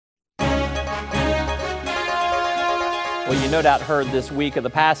Well, you no doubt heard this week of the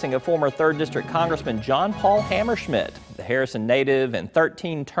passing of former 3rd District Congressman John Paul Hammerschmidt. The Harrison native and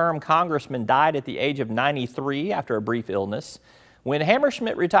 13-term congressman died at the age of 93 after a brief illness. When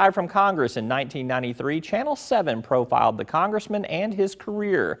Hammerschmidt retired from Congress in 1993, Channel 7 profiled the congressman and his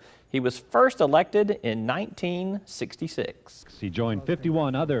career. He was first elected in 1966. He joined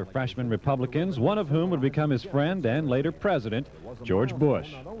 51 other freshman Republicans, one of whom would become his friend and later president, George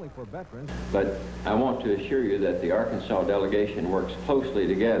Bush. But I want to assure you that the Arkansas delegation works closely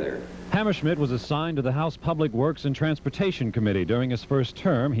together. Hammerschmidt was assigned to the House Public Works and Transportation Committee during his first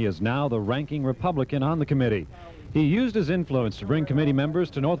term. He is now the ranking Republican on the committee. He used his influence to bring committee members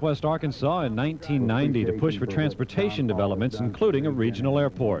to Northwest Arkansas in 1990 to push for transportation developments, including a regional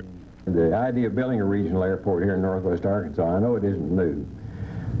airport. The idea of building a regional airport here in Northwest Arkansas, I know it isn't new,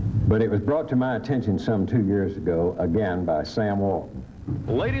 but it was brought to my attention some 2 years ago, again by Sam Walton.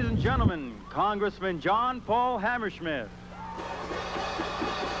 Ladies and gentlemen, Congressman John Paul Hammerschmidt.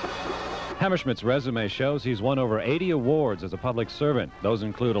 Hammerschmidt's resume shows he's won over 80 awards as a public servant. Those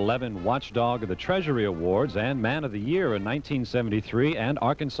include 11 Watchdog of the Treasury Awards and Man of the Year in 1973 and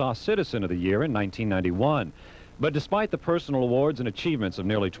Arkansas Citizen of the Year in 1991. But despite the personal awards and achievements of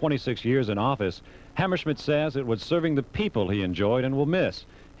nearly 26 years in office, Hammerschmidt says it was serving the people he enjoyed and will miss.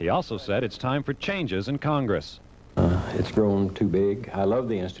 He also said it's time for changes in Congress. It's grown too big. I love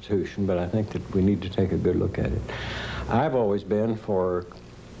the institution, but I think that we need to take a good look at it. I've always been for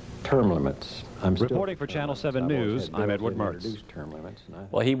term limits. Reporting for Channel 7 News, I'm Edward Mertz.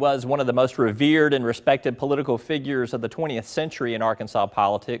 Well, he was one of the most revered and respected political figures of the 20th century in Arkansas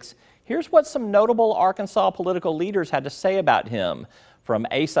politics. Here's what some notable Arkansas political leaders had to say about him. From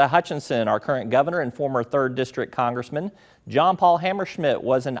Asa Hutchinson, our current governor and former 3rd District Congressman, John Paul Hammerschmidt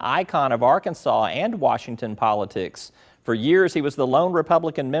was an icon of Arkansas and Washington politics. For years, he was the lone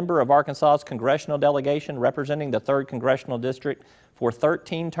Republican member of Arkansas's congressional delegation representing the 3rd Congressional District for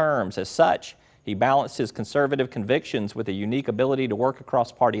 13 terms. As such, he balanced his conservative convictions with a unique ability to work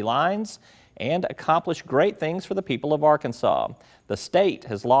across party lines and accomplish great things for the people of Arkansas. The state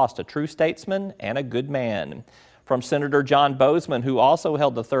has lost a true statesman and a good man. From Senator John Bozeman, who also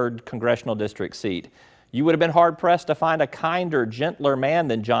held the 3rd Congressional District seat, you would have been hard-pressed to find a kinder, gentler man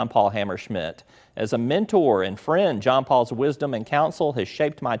than John Paul Hammerschmidt. As a mentor and friend, John Paul's wisdom and counsel has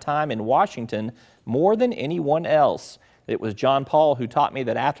shaped my time in Washington more than anyone else. It was John Paul who taught me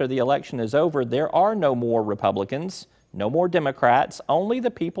that after the election is over, there are no more Republicans, no more Democrats, only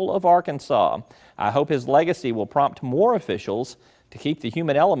the people of Arkansas. I hope his legacy will prompt more officials to keep the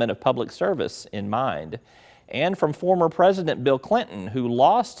human element of public service in mind. And from former President Bill Clinton, who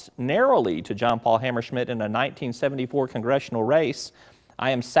lost narrowly to John Paul Hammerschmidt in a 1974 congressional race,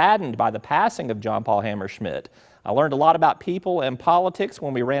 I am saddened by the passing of John Paul Hammerschmidt. I learned a lot about people and politics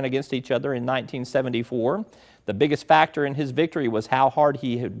when we ran against each other in 1974. The biggest factor in his victory was how hard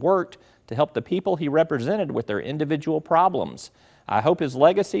he had worked to help the people he represented with their individual problems. I hope his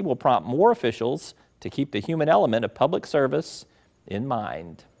legacy will prompt more officials to keep the human element of public service in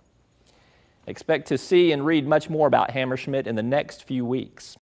mind. Expect to see and read much more about Hammerschmidt in the next few weeks.